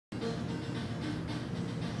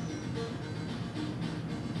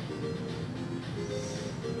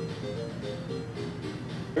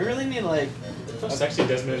We really need like... How sexy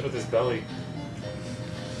Desmond is with his belly.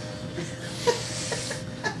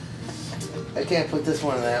 I can't put this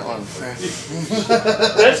one in that one.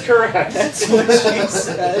 That's correct. That's what she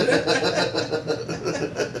said.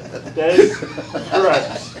 That is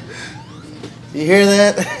correct. You hear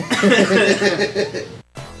that?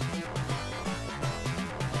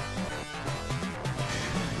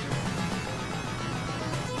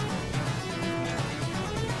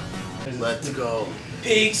 Let's go.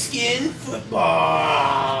 Pigskin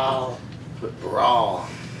Football. Footbrawl.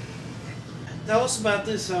 Tell us about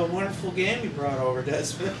this wonderful game you brought over,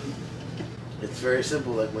 Desmond. It's very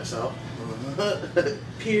simple, like myself.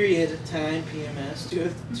 Period time, PMS.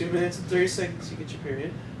 2 minutes and 30 seconds, you get your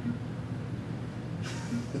period.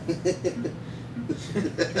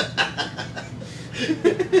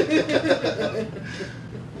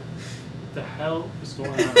 What the hell is going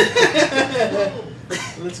on?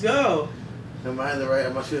 Let's go. Am I in the right? I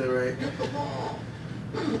must be the right.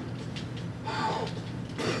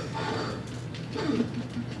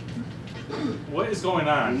 What is going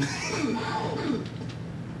on?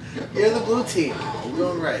 You're the blue team. We're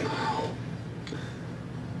going right.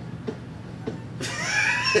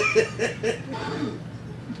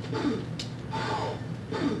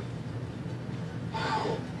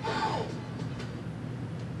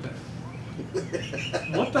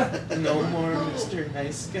 What the? No more Mr.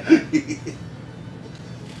 Nice Guy.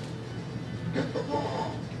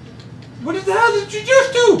 What the hell did you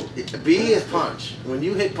just do? B is punch. When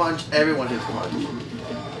you hit punch, everyone hits punch.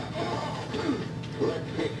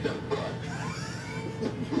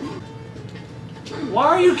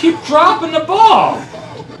 Why do you keep dropping the ball?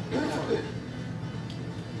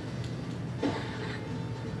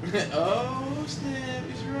 Oh snap,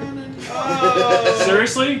 he's running. Oh.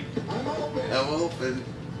 Seriously? I'm open.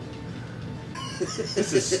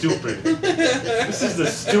 This is stupid. This is the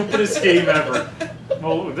stupidest game ever.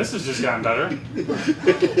 Well, this has just gotten better.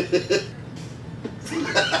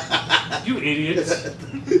 You idiots.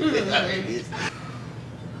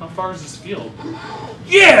 How far is this field?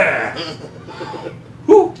 Yeah!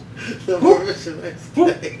 Woo!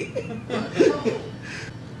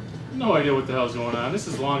 No idea what the hell's going on. This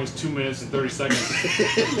is as long as 2 minutes and 30 seconds.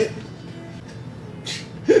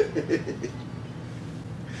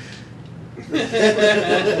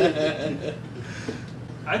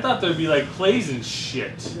 I thought there'd be like plays and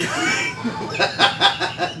shit.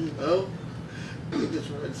 No. He just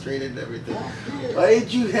ran straight into everything. Why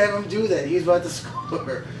did you have him do that? He's about to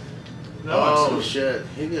score. No, oh shit.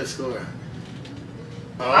 He's gonna score.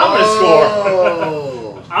 I'm gonna score.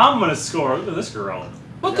 Oh. I'm gonna score. Look at this girl.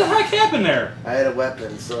 What the heck happened there? I had a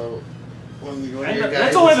weapon, so when your guy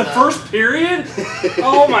That's only the first period?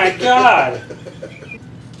 Oh my god.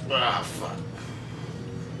 Ah, fuck.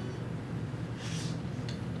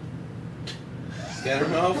 She's got her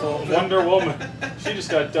mouth open. Wonder Woman. She just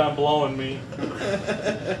got done blowing me. I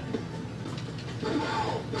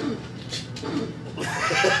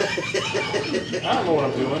don't know what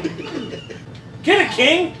I'm doing. Get it,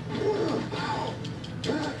 King!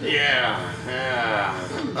 Yeah.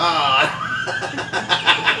 Ah.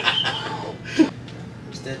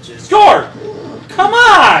 Score! Come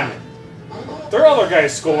on! Their other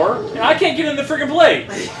guys score, and I can't get in the friggin' play.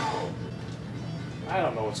 I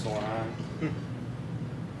don't know what's going on.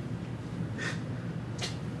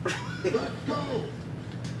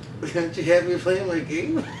 Can't you have me playing my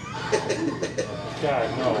game? God,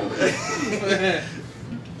 no.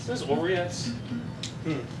 Is this over yet?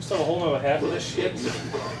 Still a whole nother half of this shit?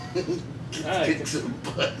 Kick some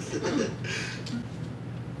butt.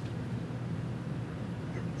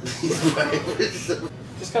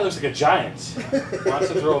 This guy looks like a giant. Wants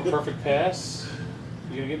to throw a perfect pass.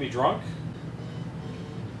 You gonna get me drunk?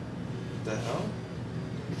 What the hell?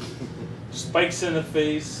 Spikes in the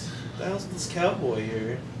face. What the hell's this cowboy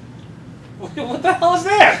here? What the hell is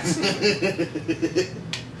that?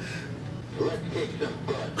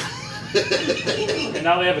 And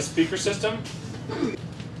now they have a speaker system?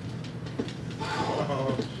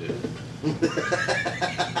 Oh shit.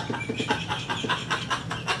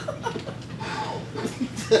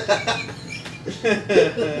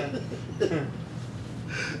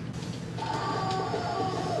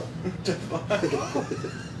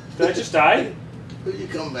 Did I just die? Will you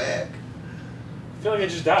come back? I feel like I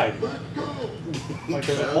just died. Like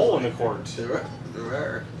there's a hole in the court. There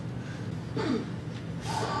are.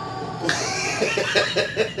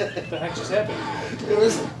 What the heck just happened? There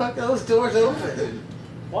was fuck those doors open.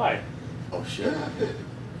 Why? Oh shit.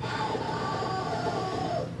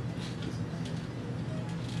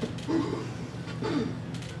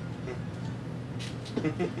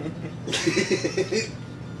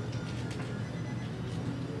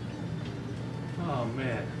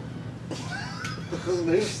 man.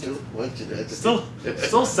 There's still watching that.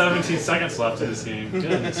 Still 17 seconds left in this game.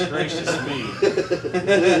 Goodness gracious me.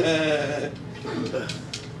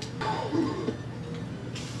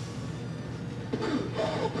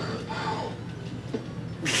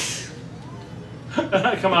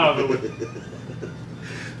 Come out of it with.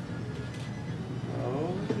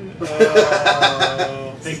 Oh.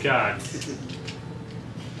 Thank God.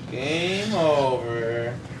 Game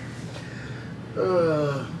over.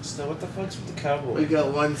 So what the fuck's with the Cowboys? We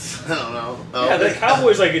got one. I don't know. Yeah, the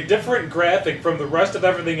Cowboys like a different graphic from the rest of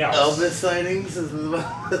everything else. Elvis sightings is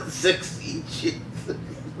about 6 each. This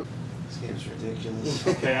game's ridiculous.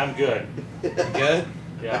 Okay, I'm good. You good?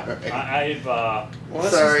 Yeah, Right. I've. Well,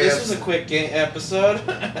 this Sorry, was a quick episode.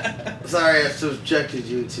 Sorry, I subjected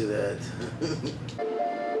you to that.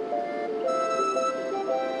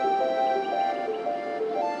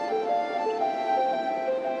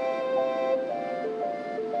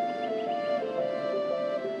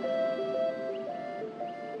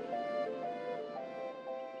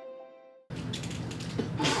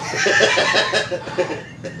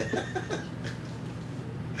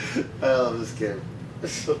 I love this game.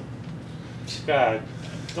 God,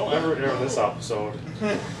 don't ever air this episode.